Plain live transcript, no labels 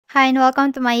Hi and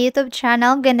welcome to my YouTube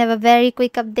channel. I'm gonna have a very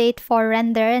quick update for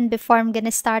Rndr, and before I'm gonna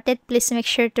start it, please make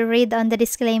sure to read on the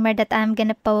disclaimer that I'm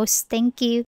gonna post. Thank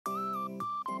you.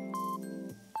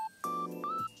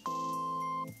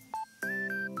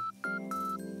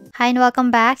 Hi and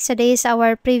welcome back. So this is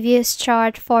our previous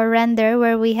chart for Rndr,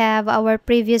 where we have our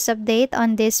previous update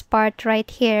on this part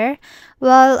right here.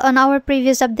 Well, on our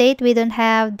previous update, we don't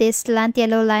have this slant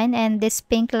yellow line and this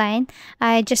pink line.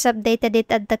 I just updated it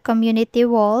at the community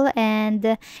wall,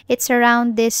 and it's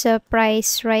around this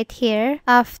price right here.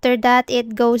 After that,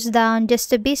 it goes down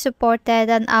just to be supported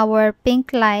on our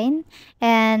pink line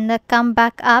and come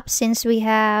back up since we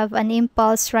have an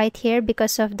impulse right here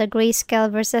because of the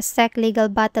grayscale versus SEC legal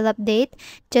battle update,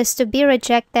 just to be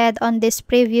rejected on this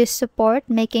previous support,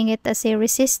 making it as a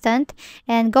resistant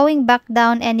and going back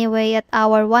down anyway at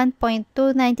our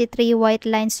 1.293 white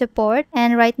line support.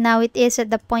 And right now it is at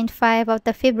the 0.5 of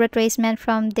the fib retracement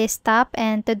from this top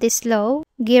and to this low,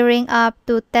 gearing up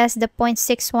to test the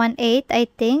 0.618, I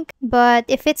think. But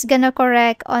if it's gonna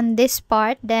correct on this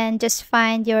part, then just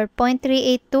find your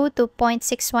 0.382 to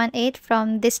 0.618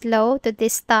 from this low to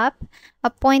this top. A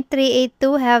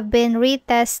 0.382 have been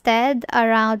retested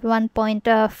around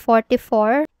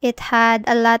 1.44. It had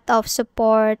a lot of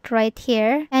support right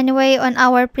here. Anyway, on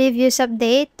our previous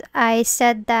update, I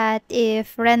said that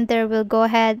if Rndr will go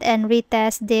ahead and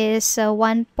retest this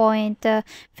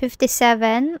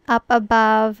 1.57 up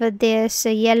above this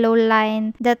yellow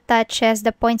line that touches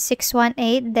the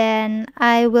 0.618, then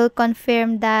I will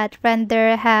confirm that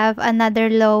Rndr have another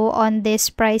low on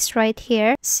this price right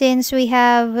here. Since we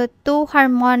have two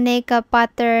harmonic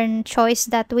pattern choice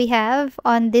that we have,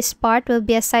 on this part will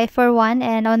be a cipher one,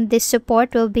 and on this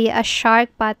support will be a shark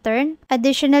pattern.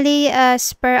 Additionally,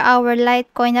 as per our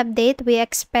Litecoin update, we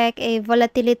expect a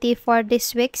volatility for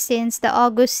this week since the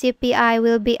August CPI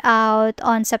will be out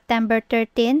on September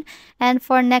 13, and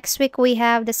for next week we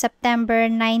have the September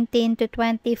 19 to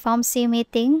 20 FOMC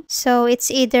meeting. So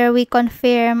it's either we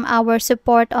confirm our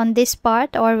support on this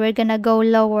part or we're gonna go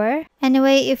lower.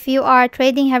 Anyway, if you are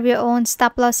trading, have your own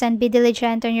stop loss and be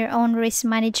diligent on your own risk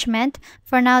management.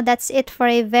 For now, that's it for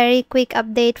a very quick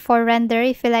update for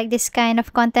Rndr. If you like this kind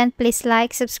of content, please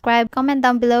like, subscribe, comment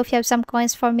down below if you have some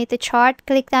coins for me to chart.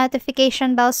 Click the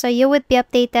notification bell so you would be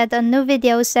updated on new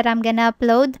videos that I'm gonna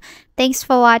upload. Thanks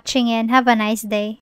for watching and have a nice day.